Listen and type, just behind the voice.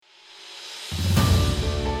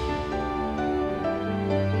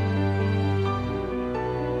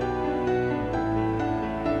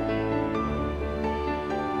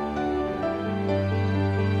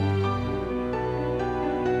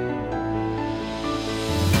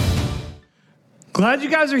Glad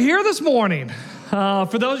you guys are here this morning.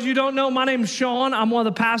 For those of you who don't know, my name's Sean. I'm one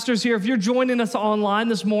of the pastors here. If you're joining us online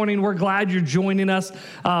this morning, we're glad you're joining us.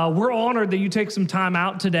 We're honored that you take some time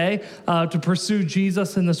out today to pursue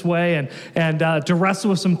Jesus in this way and to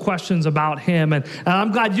wrestle with some questions about him. And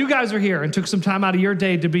I'm glad you guys are here and took some time out of your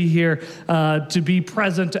day to be here, to be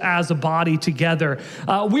present as a body together.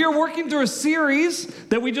 We are working through a series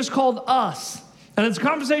that we just called Us. And it's a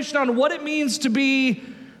conversation on what it means to be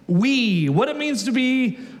we, what it means to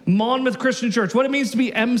be Monmouth Christian Church, what it means to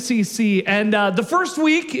be MCC. And the first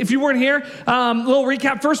week, if you weren't here, little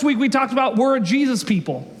recap. First week, we talked about we're a Jesus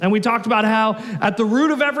people. And we talked about how at the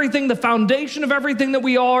root of everything, the foundation of everything that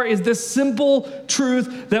we are is this simple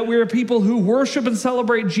truth that we're people who worship and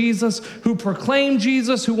celebrate Jesus, who proclaim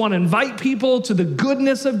Jesus, who want to invite people to the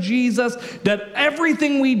goodness of Jesus, that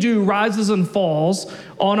everything we do rises and falls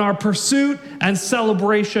on our pursuit and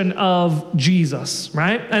celebration of Jesus,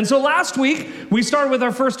 right? And so last week, we started with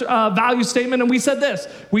our first value statement, and we said this.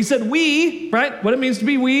 We said we, right? What it means to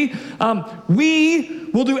be we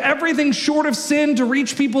will do everything short of sin to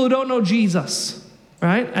reach people who don't know Jesus,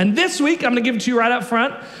 right? And this week, I'm going to give it to you right up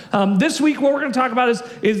front. This week, what we're going to talk about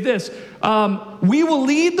is this. We will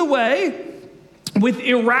lead the way with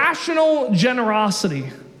irrational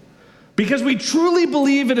generosity because we truly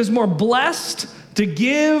believe it is more blessed to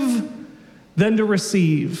give than to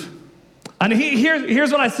receive. And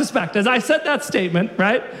here's what I suspect. As I said that statement,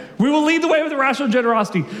 right? We will lead the way with irrational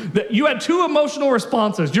generosity. You had two emotional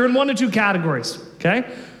responses. You're in one of two categories,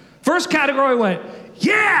 okay? First category went,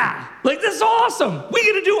 yeah, like this is awesome. We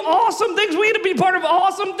get to do awesome things. We get to be part of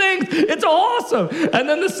awesome things. It's awesome. And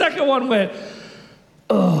then the second one went,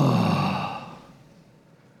 oh,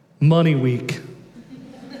 money week.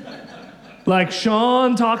 Like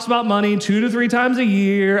Sean talks about money 2 to 3 times a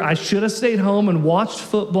year. I should have stayed home and watched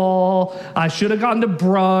football. I should have gone to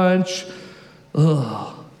brunch.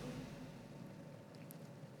 Ugh.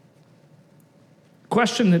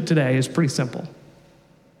 Question today is pretty simple.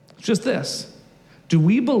 It's just this. Do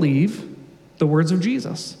we believe the words of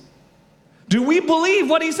Jesus? Do we believe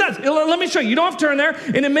what he says? Let me show you. You don't have to turn there.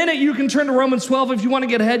 In a minute, you can turn to Romans 12. If you want to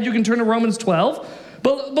get ahead, you can turn to Romans 12.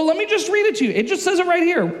 But let me just read it to you. It just says it right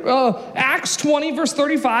here. Acts 20, verse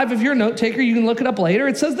 35. If you're a note taker, you can look it up later.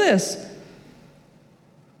 It says this.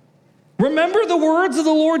 Remember the words of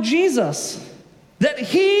the Lord Jesus, that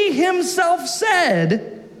he himself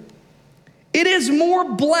said, it is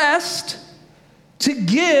more blessed to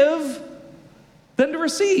give than to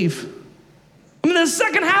receive. I mean, the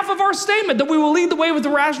second half of our statement, that we will lead the way with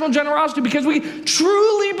irrational generosity because we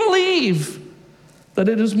truly believe that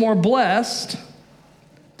it is more blessed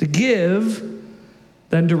to give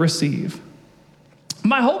than to receive.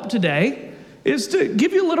 My hope today is to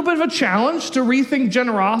give you a little bit of a challenge to rethink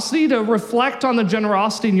generosity, to reflect on the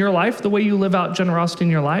generosity in your life, the way you live out generosity in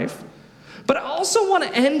your life. But I also want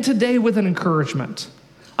to end today with an encouragement.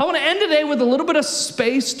 I want to end today with a little bit of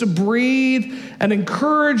space to breathe and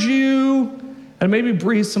encourage you and maybe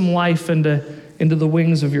breathe some life into the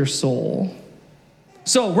wings of your soul.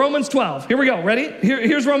 So Romans 12, here we go, ready?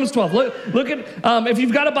 Here's Romans 12. Look at, if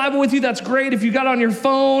you've got a Bible with you, that's great. If you've got it on your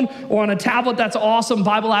phone or on a tablet, that's awesome.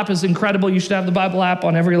 Bible app is incredible. You should have the Bible app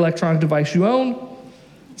on every electronic device you own.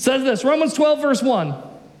 It says this, Romans 12, verse 1.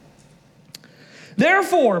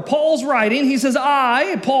 Therefore, Paul's writing, he says,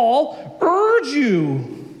 I, Paul, urge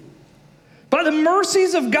you by the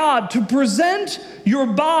mercies of God to present your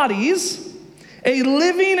bodies a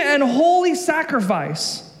living and holy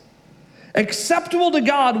sacrifice, acceptable to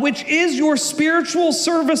God, which is your spiritual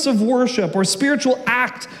service of worship or spiritual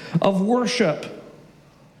act of worship.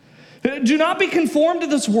 Do not be conformed to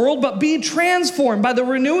this world, but be transformed by the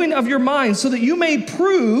renewing of your mind so that you may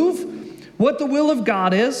prove what the will of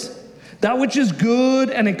God is, that which is good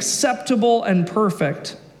and acceptable and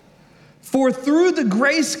perfect. For through the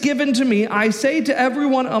grace given to me, I say to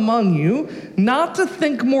everyone among you, not to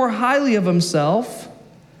think more highly of himself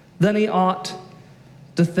than he ought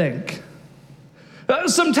to think.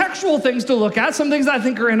 Some textual things to look at, some things I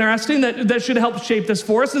think are interesting that should help shape this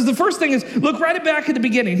for us, is the first thing is, look right back at the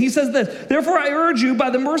beginning. He says this, therefore I urge you by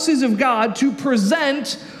the mercies of God to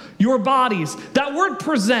present your bodies. That word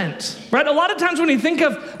present, right? A lot of times when you think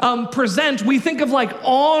of present, we think of like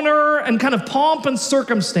honor and kind of pomp and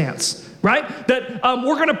circumstance, right? That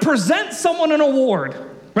we're going to present someone an award,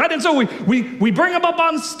 right? And so we bring them up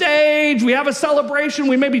on stage, we have a celebration,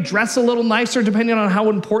 we maybe dress a little nicer depending on how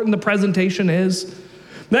important the presentation is.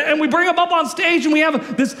 And we bring them up on stage and we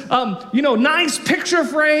have this nice picture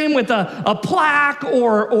frame with a plaque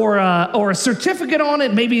or a certificate on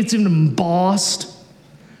it. Maybe it's even embossed.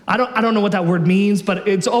 I don't know what that word means, but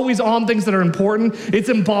it's always on things that are important. It's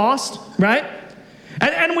embossed, right?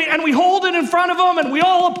 And we hold it in front of them, and we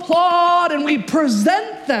all applaud, and we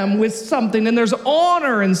present them with something, and there's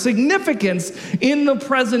honor and significance in the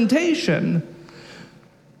presentation.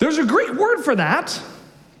 There's a Greek word for that.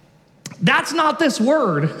 That's not this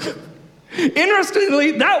word.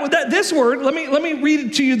 Interestingly, this word, let me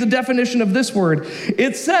read to you the definition of this word.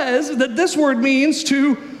 It says that this word means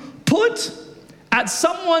to put at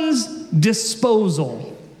someone's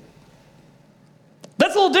disposal.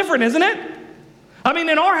 That's a little different, isn't it? I mean,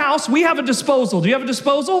 in our house, we have a disposal. Do you have a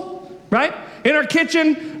disposal? Right? In our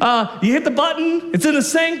kitchen, you hit the button, it's in the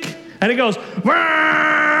sink, and it goes,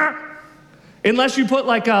 "Wah!" Unless you put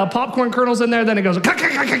like popcorn kernels in there, then it goes,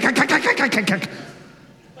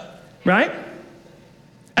 right?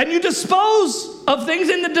 And you dispose of things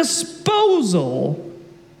in the disposal.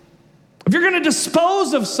 If you're going to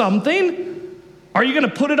dispose of something, are you going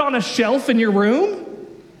to put it on a shelf in your room?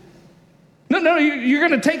 No, you're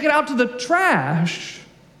going to take it out to the trash.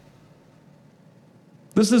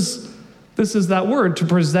 This is that word, to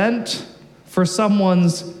present for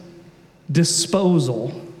someone's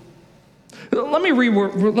disposal. Let me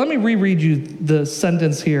reread you the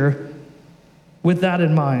sentence here with that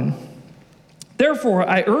in mind. Therefore,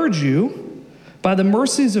 I urge you, by the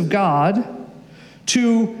mercies of God,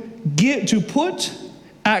 to put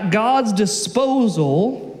at God's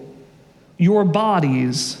disposal your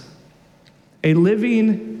bodies, a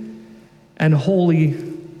living and holy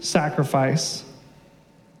sacrifice.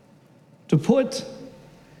 To put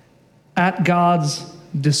at God's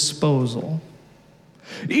disposal.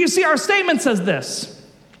 You see, our statement says this.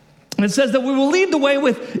 And it says that we will lead the way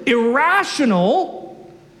with irrational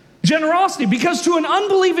generosity, because to an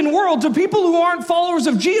unbelieving world, to people who aren't followers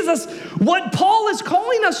of Jesus, what Paul is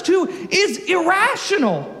calling us to is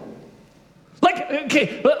irrational. Like,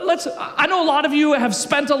 okay, I know a lot of you have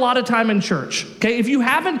spent a lot of time in church, okay? If you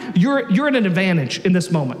haven't, you're at an advantage in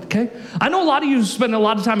this moment, okay? I know a lot of you spend a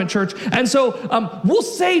lot of time in church, and so we'll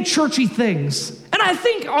say churchy things. And I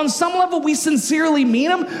think on some level we sincerely mean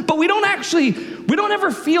them, but we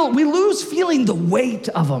lose feeling the weight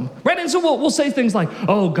of them, right? And so we'll say things like,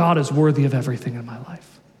 oh, God is worthy of everything in my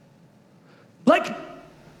life. Like,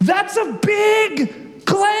 that's a big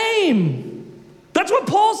claim. That's what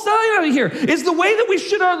Paul's telling us here, is the way that we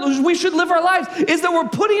should live our lives is that we're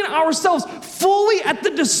putting ourselves fully at the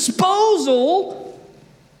disposal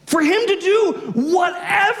for him to do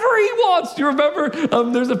whatever he wants. Do you remember,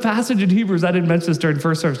 there's a passage in Hebrews, I didn't mention this during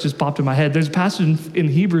first service, just popped in my head. There's a passage in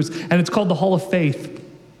Hebrews, and it's called the Hall of Faith.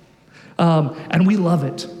 And we love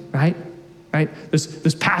it, right? Right?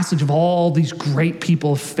 This passage of all these great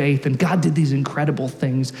people of faith, and God did these incredible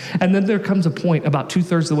things. And then there comes a point about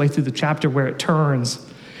 2/3 of the way through the chapter where it turns.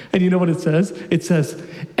 And you know what it says? It says,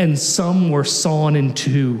 and some were sawn in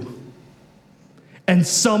two, and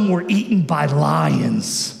some were eaten by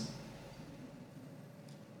lions,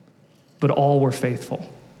 but all were faithful.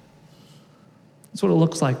 That's what it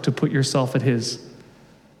looks like to put yourself at his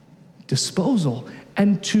disposal.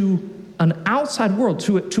 And to an outside world,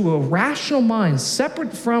 to a rational mind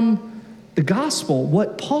separate from the gospel,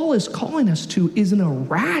 what Paul is calling us to is an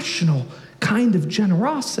irrational kind of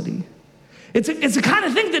generosity. It's a kind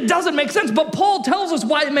of thing that doesn't make sense, but Paul tells us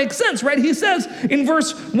why it makes sense, right? He says in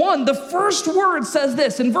verse 1, the first word says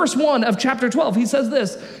this. In verse 1 of chapter 12, he says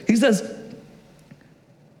this. He says,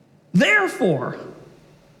 therefore.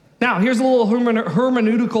 Now, here's a little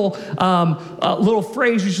hermeneutical little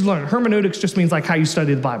phrase you should learn. Hermeneutics just means like how you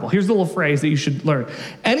study the Bible. Here's a little phrase that you should learn.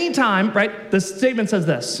 Anytime, right, the statement says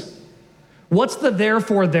this. What's the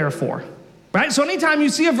therefore? Right? So anytime you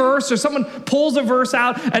see a verse or someone pulls a verse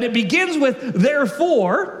out and it begins with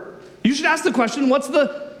therefore, you should ask the question, what's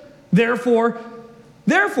the therefore?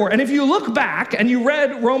 And if you look back and you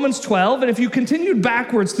read Romans 12, and if you continued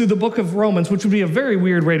backwards through the book of Romans, which would be a very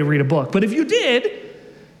weird way to read a book, but if you did,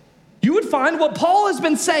 you would find what Paul has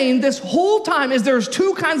been saying this whole time is there's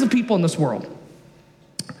two kinds of people in this world.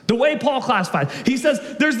 The way Paul classified, he says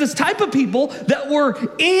there's this type of people that were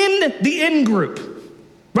in the in group,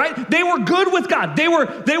 right? They were good with God. They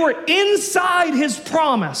were inside his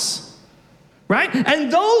promise, right?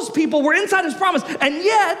 And those people were inside his promise, and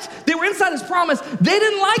yet they were inside his promise. They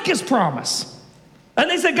didn't like his promise. And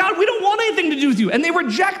they said, God, we don't want anything to do with you. And they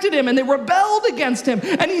rejected him and they rebelled against him.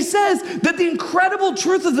 And he says that the incredible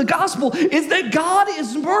truth of the gospel is that God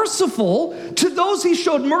is merciful to those he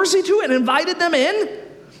showed mercy to and invited them in.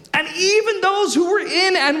 And even those who were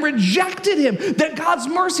in and rejected him, that God's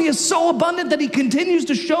mercy is so abundant that he continues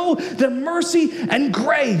to show them mercy and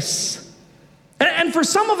grace. And for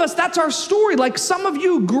some of us, that's our story. Like some of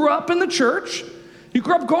you grew up in the church. You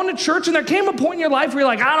grew up going to church and there came a point in your life where you're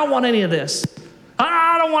like, I don't want any of this.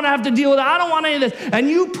 I don't want to have to deal with it. I don't want any of this. And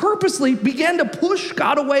you purposely began to push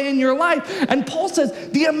God away in your life. And Paul says,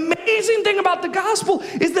 the amazing thing about the gospel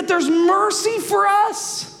is that there's mercy for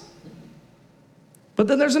us. But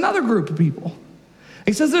then there's another group of people.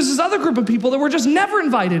 He says there's this other group of people that were just never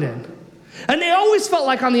invited in. And they always felt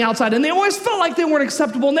like on the outside, and they always felt like they weren't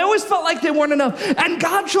acceptable, and they always felt like they weren't enough. And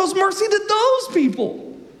God shows mercy to those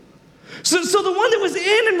people. So the one that was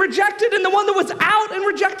in and rejected, and the one that was out and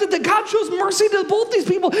rejected, that God shows mercy to both these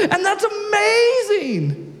people, and that's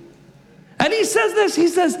amazing. And he says this, he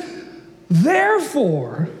says,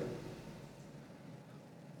 therefore,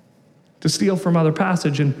 to steal from other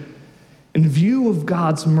passage, in view of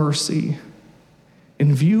God's mercy,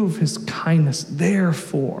 in view of his kindness,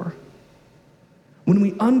 therefore, when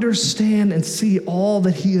we understand and see all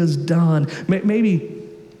that he has done, maybe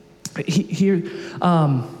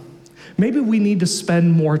we need to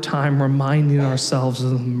spend more time reminding ourselves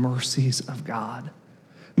of the mercies of God.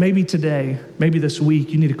 Maybe today, maybe this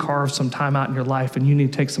week, you need to carve some time out in your life, and you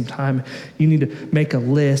need to take some time. You need to make a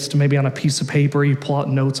list, maybe on a piece of paper. You pull out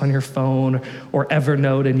notes on your phone or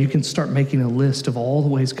Evernote, and you can start making a list of all the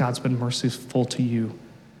ways God's been merciful to you.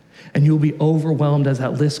 And you'll be overwhelmed as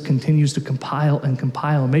that list continues to compile and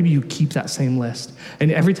compile. And maybe you keep that same list.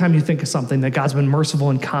 And every time you think of something that God's been merciful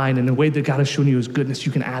and kind, and the way that God has shown you his goodness,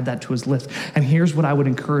 you can add that to his list. And here's what I would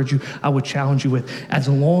encourage you, I would challenge you with. As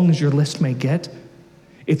long as your list may get,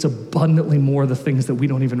 it's abundantly more the things that we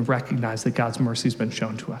don't even recognize that God's mercy has been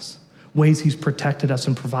shown to us. Ways he's protected us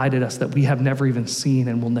and provided us that we have never even seen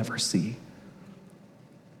and will never see.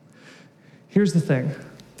 Here's the thing.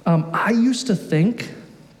 I used to think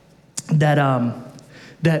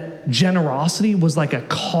that generosity was like a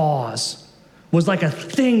cause, was like a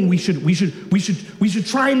thing we should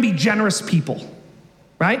try and be generous people,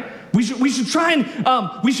 right? We should try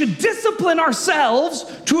and we should discipline ourselves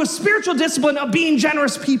to a spiritual discipline of being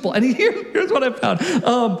generous people. And here's what I found.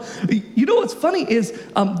 You know what's funny is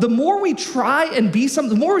the more we try and be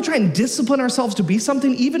something, the more we try and discipline ourselves to be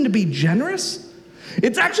something, even to be generous,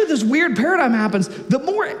 it's actually this weird paradigm happens. The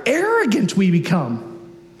more arrogant we become.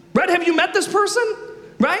 Right? Have you met this person?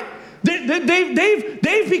 Right?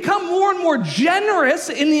 They've become more and more generous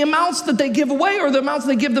in the amounts that they give away or the amounts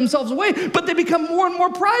they give themselves away, but they become more and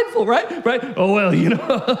more prideful, right? Right? Oh, well, you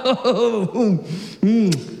know,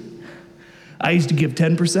 I used to give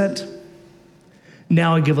 10%.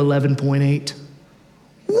 Now I give 11.8.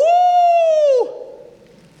 Woo!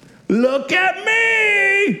 Look at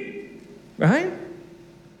me! Right?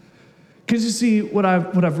 Because you see, what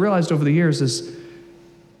I've realized over the years is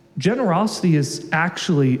generosity is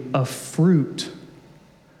actually a fruit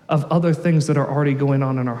of other things that are already going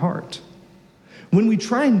on in our heart. When we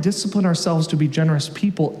try and discipline ourselves to be generous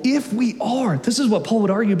people, if we are, this is what Paul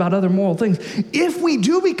would argue about other moral things, if we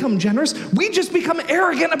do become generous, we just become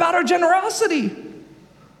arrogant about our generosity.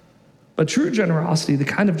 But true generosity, the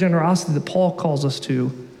kind of generosity that Paul calls us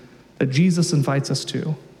to, that Jesus invites us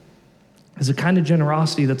to, is a kind of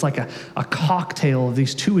generosity that's like a cocktail of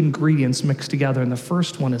these two ingredients mixed together. And the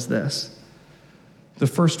first one is this. The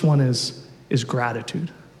first one is gratitude.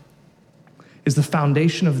 Is the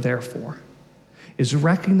foundation of therefore. Is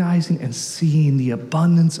recognizing and seeing the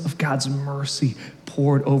abundance of God's mercy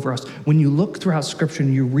poured over us. When you look throughout Scripture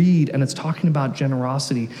and you read and it's talking about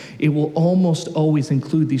generosity, it will almost always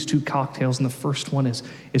include these two cocktails. And the first one is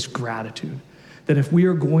gratitude. That if we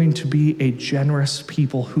are going to be a generous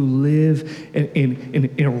people who live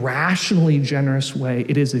in a rationally generous way,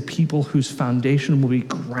 it is a people whose foundation will be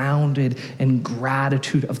grounded in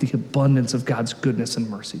gratitude of the abundance of God's goodness and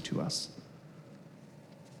mercy to us.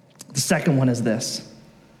 The second one is this.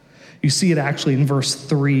 You see it actually in verse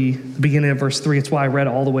 3, the beginning of verse 3. It's why I read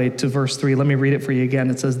all the way to verse 3. Let me read it for you again.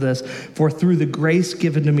 It says this, "For through the grace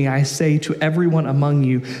given to me, I say to everyone among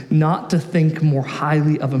you, not to think more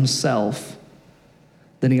highly of himself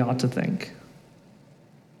than he ought to think."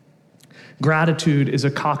 Gratitude is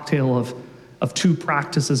a cocktail of two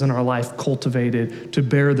practices in our life cultivated to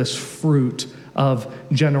bear this fruit of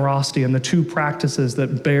generosity. And the two practices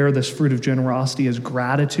that bear this fruit of generosity is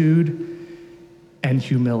gratitude and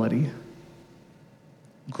humility.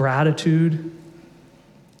 Gratitude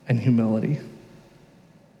and humility.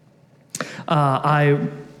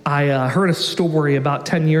 I heard a story about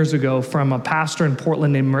 10 years ago from a pastor in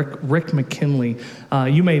Portland named Rick McKinley.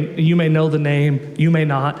 You may know the name, you may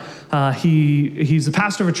not. He's the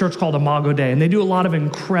pastor of a church called Imago Dei, and they do a lot of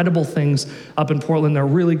incredible things up in Portland. They're a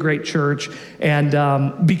really great church, and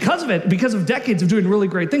because of decades of doing really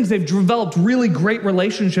great things, they've developed really great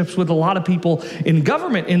relationships with a lot of people in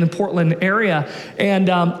government in the Portland area. And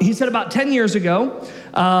he said about 10 years ago,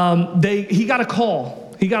 he got a call.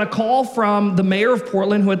 he got a call from the mayor of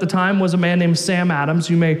Portland, who at the time was a man named Sam Adams.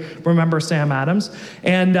 You may remember Sam Adams.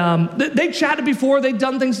 And they chatted before. They'd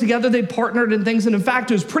done things together. They'd partnered in things. And in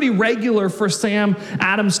fact, it was pretty regular for Sam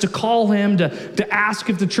Adams to call him to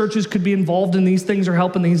ask if the churches could be involved in these things or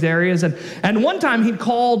help in these areas. And one time he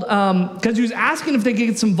called because he was asking if they could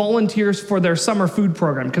get some volunteers for their summer food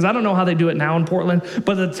program. Because I don't know how they do it now in Portland,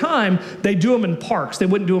 but at the time, they do them in parks. They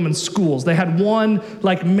wouldn't do them in schools. They had one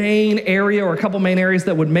like main area or a couple main areas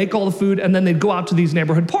that would make all the food, and then they'd go out to these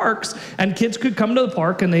neighborhood parks, and kids could come to the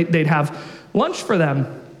park, and they'd have lunch for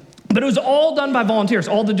them. But it was all done by volunteers.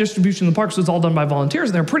 All the distribution in the parks was all done by volunteers,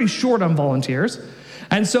 and they're pretty short on volunteers.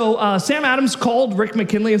 And so Sam Adams called Rick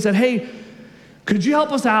McKinley and said, hey, could you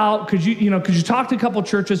help us out? Could you talk to a couple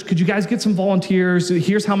churches? Could you guys get some volunteers?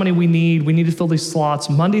 Here's how many we need. We need to fill these slots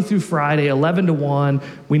Monday through Friday, 11 to 1.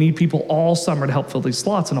 We need people all summer to help fill these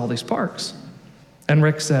slots in all these parks. And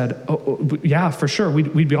Rick said, oh, yeah, for sure.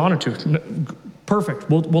 We'd be honored to. Perfect.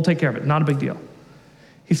 We'll take care of it. Not a big deal.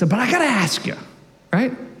 He said, but I got to ask you,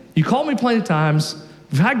 right? You called me plenty of times.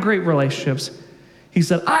 We've had great relationships. He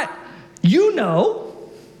said, you know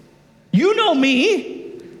me.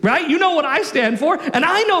 Right? You know what I stand for, and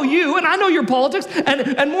I know you, and I know your politics,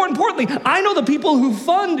 and more importantly, I know the people who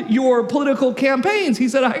fund your political campaigns. He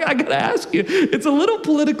said, I got to ask you, it's a little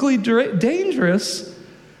politically dangerous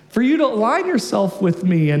for you to align yourself with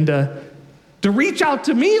me and to reach out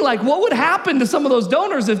to me. Like, what would happen to some of those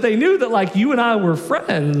donors if they knew that, like, you and I were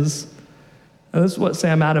friends? And this is what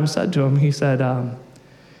Sam Adams said to him. He said,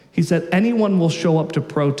 anyone will show up to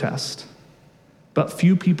protest, but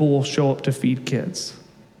few people will show up to feed kids.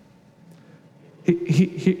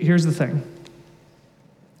 Here's the thing.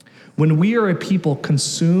 When we are a people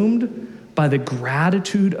consumed by the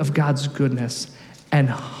gratitude of God's goodness and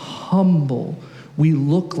humble, we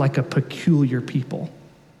look like a peculiar people.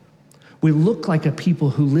 We look like a people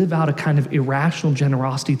who live out a kind of irrational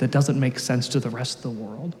generosity that doesn't make sense to the rest of the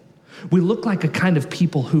world. We look like a kind of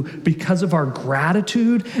people who, because of our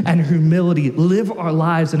gratitude and humility, live our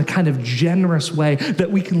lives in a kind of generous way that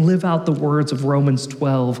we can live out the words of Romans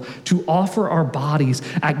 12, to offer our bodies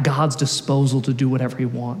at God's disposal to do whatever he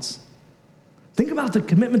wants. Think about the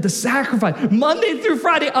commitment, the sacrifice, Monday through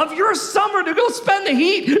Friday of your summer to go spend the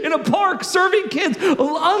heat in a park serving kids,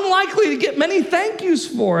 unlikely to get many thank yous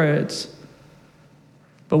for it.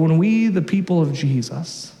 But when we, the people of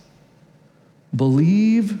Jesus,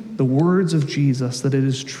 believe the words of Jesus, that it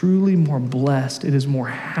is truly more blessed, it is more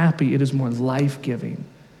happy, it is more life-giving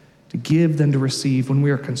to give than to receive. When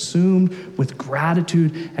we are consumed with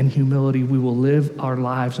gratitude and humility, we will live our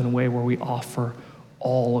lives in a way where we offer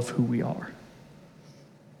all of who we are.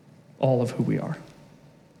 All of who we are.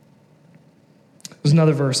 There's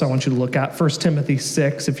another verse I want you to look at, 1 Timothy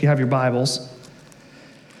 6, if you have your Bibles.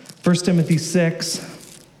 1 Timothy 6.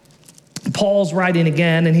 Paul's writing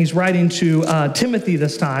again, and he's writing to Timothy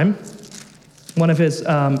this time, one of his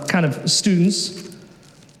kind of students.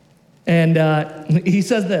 And he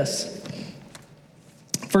says this,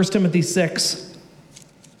 1 Timothy 6,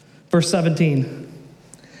 verse 17.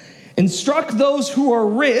 Instruct those who are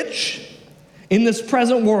rich in this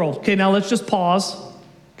present world. Okay, now let's just pause,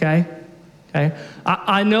 okay?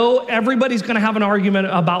 I know everybody's going to have an argument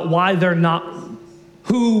about why they're not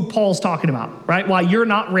who Paul's talking about, right? Why you're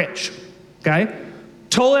not rich. Okay?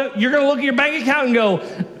 You're going to look at your bank account and go,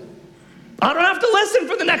 I don't have to listen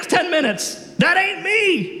for the next 10 minutes. That ain't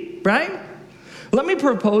me, right? Let me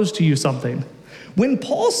propose to you something. When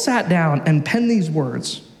Paul sat down and penned these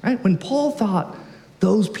words, right? When Paul thought,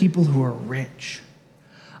 those people who are rich,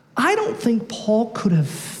 I don't think Paul could have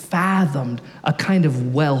fathomed a kind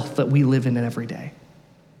of wealth that we live in every day.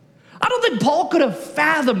 I don't think Paul could have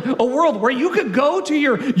fathomed a world where you could go to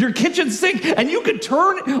your kitchen sink and you could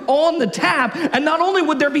turn on the tap, and not only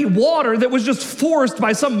would there be water that was just forced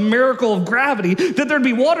by some miracle of gravity, that there'd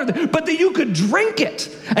be water there, but that you could drink it,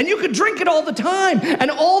 and you could drink it all the time, and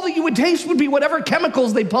all that you would taste would be whatever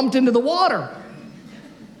chemicals they pumped into the water.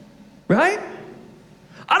 Right?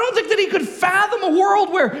 I don't think that he could fathom a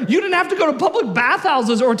world where you didn't have to go to public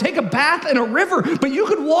bathhouses or take a bath in a river, but you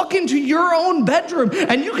could walk into your own bedroom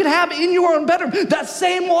and you could have in your own bedroom that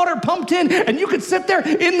same water pumped in, and you could sit there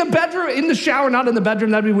in the bedroom, in the shower, not in the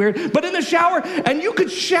bedroom, that'd be weird, but in the shower, and you could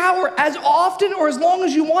shower as often or as long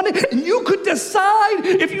as you wanted, and you could decide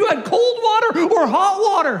if you had cold water or hot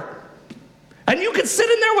water. And you could sit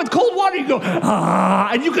in there with cold water, you go,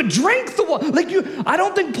 and you could drink the water. I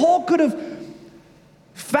don't think Paul could have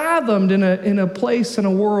fathomed in a place, in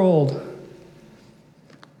a world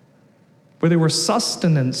where there were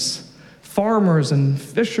sustenance farmers and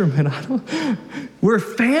fishermen. We're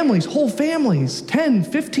families, whole families, 10,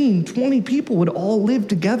 15, 20 people would all live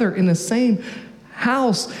together in the same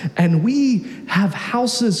house, and we have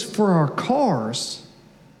houses for our cars.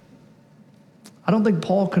 I don't think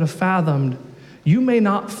Paul could have fathomed, you may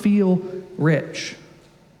not feel rich,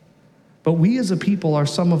 but we as a people are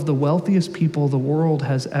some of the wealthiest people the world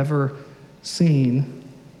has ever seen.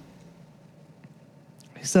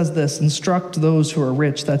 He says this, instruct those who are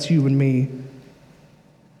rich, that's you and me,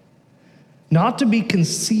 not to be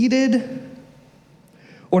conceited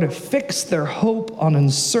or to fix their hope on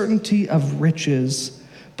uncertainty of riches,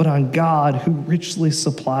 but on God who richly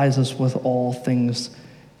supplies us with all things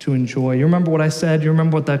to enjoy. You remember what I said? You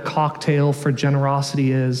remember what the cocktail for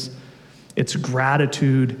generosity is? It's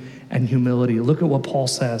gratitude and humility. Look at what Paul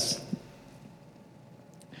says.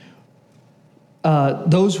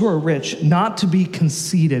 Those who are rich, not to be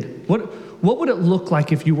conceited. What would it look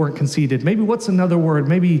like if you weren't conceited? Maybe what's another word?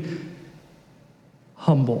 Maybe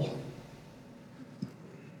humble.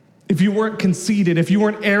 If you weren't conceited, if you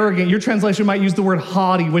weren't arrogant, your translation might use the word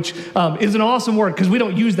haughty, which is an awesome word because we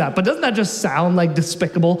don't use that. But doesn't that just sound like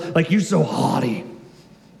despicable? Like, you're so haughty.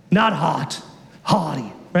 Not hot,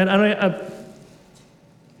 haughty. Right?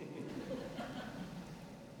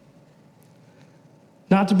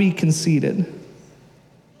 Not to be conceited.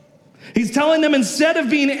 He's telling them instead of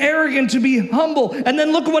being arrogant to be humble. And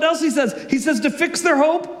then look at what else he says. He says to fix their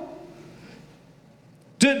hope,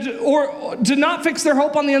 or to not fix their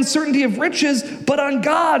hope on the uncertainty of riches, but on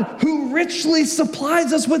God who richly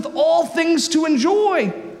supplies us with all things to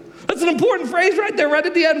enjoy. That's an important phrase right there, right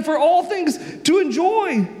at the end, for all things to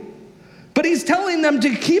enjoy. But he's telling them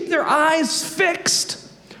to keep their eyes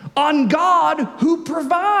fixed on God who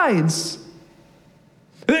provides.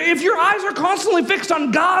 If your eyes are constantly fixed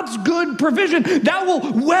on God's good provision, that will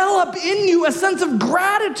well up in you a sense of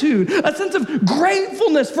gratitude, a sense of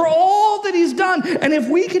gratefulness for all that he's done. And if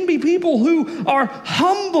we can be people who are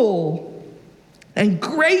humble and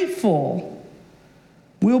grateful,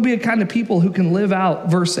 we'll be a kind of people who can live out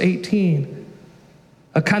verse 18.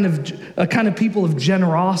 A kind of people of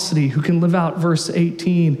generosity who can live out verse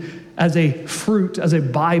 18 as a fruit, as a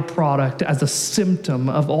byproduct, as a symptom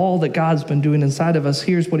of all that God's been doing inside of us.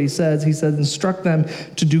 Here's what he says. He says, instruct them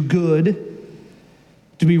to do good,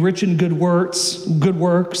 to be rich in good works,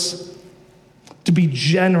 to be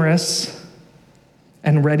generous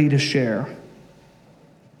and ready to share.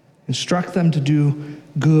 Instruct them to do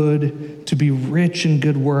good, to be rich in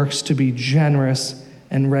good works, to be generous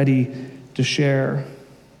and ready to share.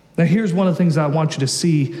 Now, here's one of the things I want you to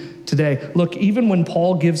see today. Look, even when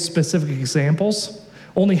Paul gives specific examples,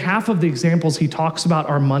 only half of the examples he talks about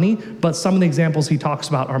are money, but some of the examples he talks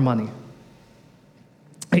about are money.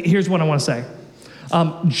 Here's what I want to say.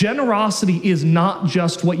 Generosity is not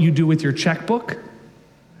just what you do with your checkbook,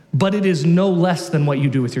 but it is no less than what you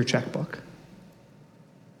do with your checkbook.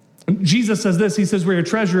 Jesus says this, he says, where your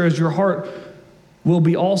treasure is, your heart will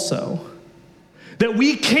be also. That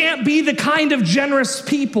we can't be the kind of generous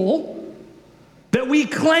people that we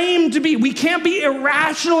claim to be. We can't be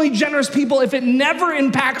irrationally generous people if it never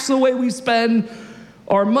impacts the way we spend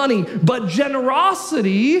our money. But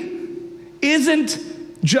generosity isn't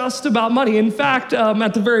just about money. In fact,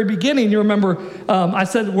 at the very beginning, you remember I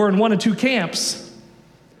said we're in one of two camps.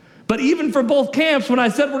 But even for both camps, when I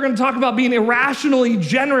said we're going to talk about being irrationally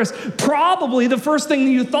generous, probably the first thing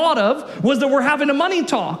that you thought of was that we're having a money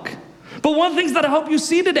talk. But one of the things that I hope you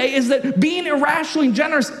see today is that being irrationally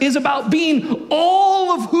generous is about being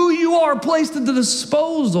all of who you are placed at the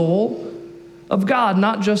disposal of God,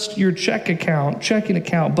 not just your checking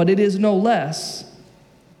account, but it is no less.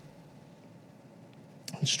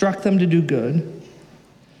 Instruct them to do good,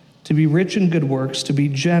 to be rich in good works, to be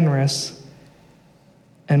generous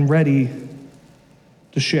and ready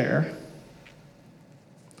to share.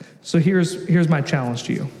 So here's my challenge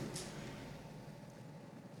to you.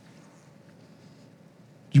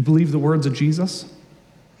 Do you believe the words of Jesus?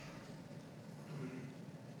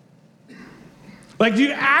 Like, do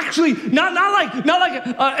you actually, not like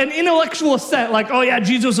an intellectual assent, like, oh yeah,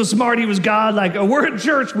 Jesus was smart, he was God, like, oh, we're in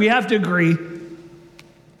church, we have to agree.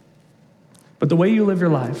 But the way you live your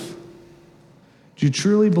life, do you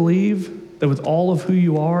truly believe that with all of who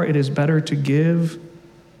you are, it is better to give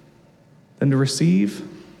than to receive?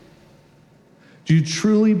 Do you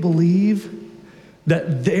truly believe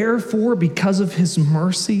that therefore, because of his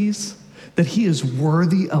mercies, that he is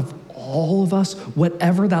worthy of all of us,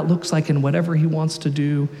 whatever that looks like and whatever he wants to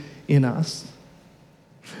do in us?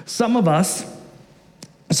 Some of us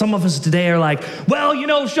today are like, well, you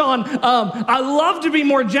know, Sean, I love to be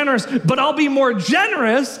more generous, but I'll be more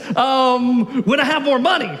generous when I have more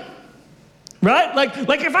money. right?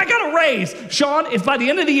 Like if I got a raise, Sean, if by the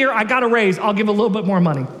end of the year I got a raise, I'll give a little bit more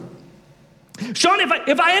money. Sean,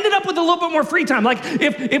 if I ended up with a little bit more free time, like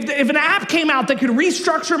if an app came out that could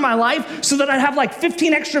restructure my life so that I'd have like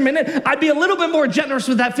 15 extra minutes, I'd be a little bit more generous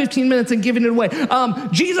with that 15 minutes and giving it away.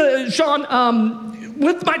 Sean,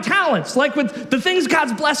 with my talents, like with the things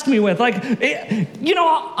God's blessed me with, like,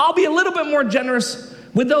 I'll be a little bit more generous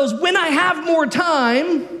with those when I have more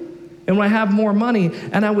time and when I have more money.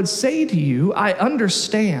 And I would say to you, I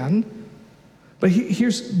understand. But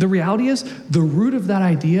here's the reality is, the root of that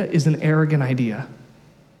idea is an arrogant idea.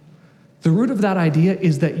 The root of that idea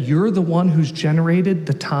is that you're the one who's generated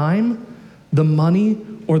the time, the money,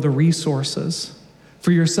 or the resources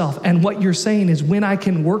for yourself. And what you're saying is, when I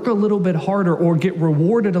can work a little bit harder or get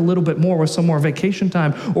rewarded a little bit more with some more vacation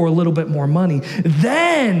time or a little bit more money,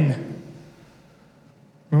 then,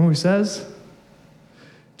 remember what he says?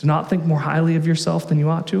 Do not think more highly of yourself than you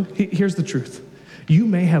ought to. Here's the truth. You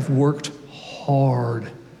may have worked hard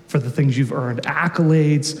for the things you've earned,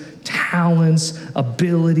 accolades, talents,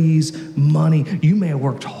 abilities, money. You may have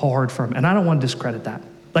worked hard for them, and I don't want to discredit that.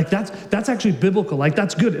 Like that's actually biblical. Like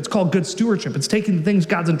that's good. It's called good stewardship. It's taking the things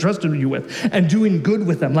God's entrusted you with and doing good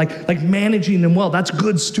with them, like managing them well. That's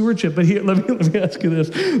good stewardship. But here, let me ask you this.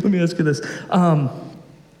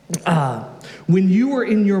 When you were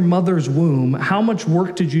in your mother's womb, how much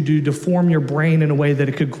work did you do to form your brain in a way that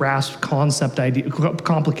it could grasp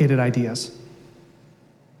complicated ideas?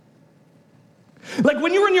 Like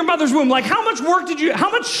when you were in your mother's womb, like how much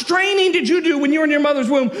straining did you do when you were in your mother's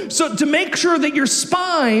womb so to make sure that your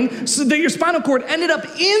spinal cord ended up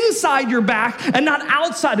inside your back and not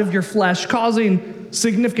outside of your flesh, causing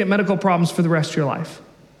significant medical problems for the rest of your life?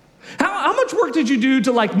 How much work did you do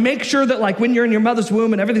to like make sure that like when you're in your mother's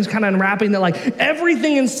womb and everything's kind of unwrapping, that like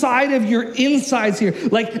everything inside of your insides here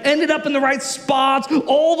like ended up in the right spots,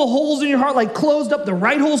 all the holes in your heart like closed up, the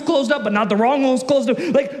right holes closed up, but not the wrong holes closed up.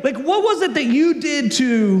 Like what was it that you did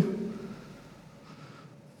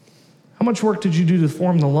how much work did you do to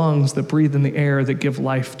form the lungs that breathe in the air that give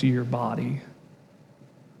life to your body?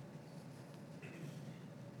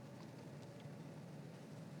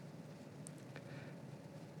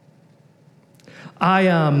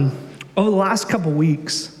 Over the last couple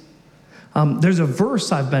weeks, there's a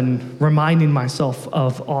verse I've been reminding myself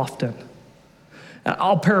of often.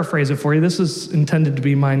 I'll paraphrase it for you. This is intended to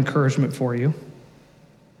be my encouragement for you.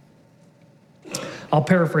 I'll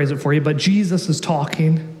paraphrase it for you, but Jesus is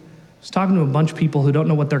talking. He's talking to a bunch of people who don't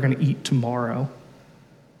know what they're going to eat tomorrow.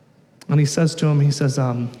 And he says to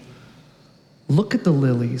them, look at the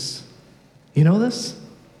lilies. You know this?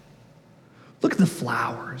 Look at the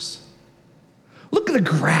flowers. Look at the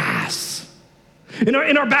grass. In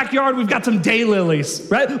our backyard, we've got some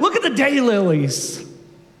daylilies, right? Look at the daylilies.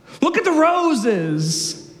 Look at the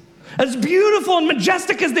roses. As beautiful and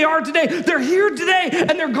majestic as they are today, they're here today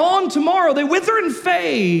and they're gone tomorrow. They wither and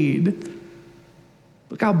fade.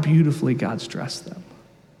 Look how beautifully God's dressed them.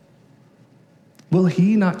 Will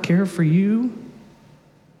he not care for you?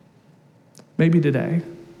 Maybe today.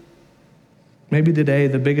 Maybe today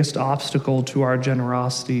the biggest obstacle to our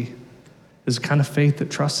generosity is a kind of faith that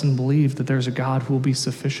trusts and believes that there's a God who will be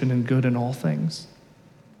sufficient and good in all things.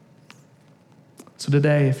 So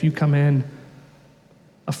today, if you come in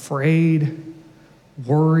afraid,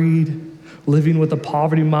 worried, living with a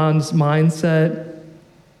poverty mindset,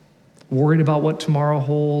 worried about what tomorrow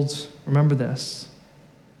holds, remember this,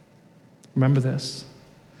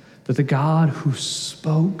 that the God who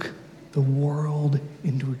spoke the world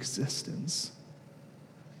into existence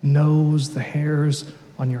knows the hairs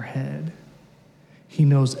on your head. He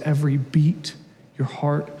knows every beat your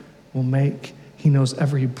heart will make. He knows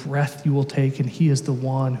every breath you will take, and he is the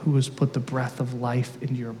one who has put the breath of life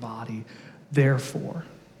into your body. Therefore,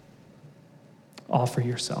 offer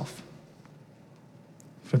yourself.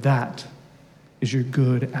 For that is your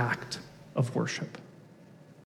good act of worship.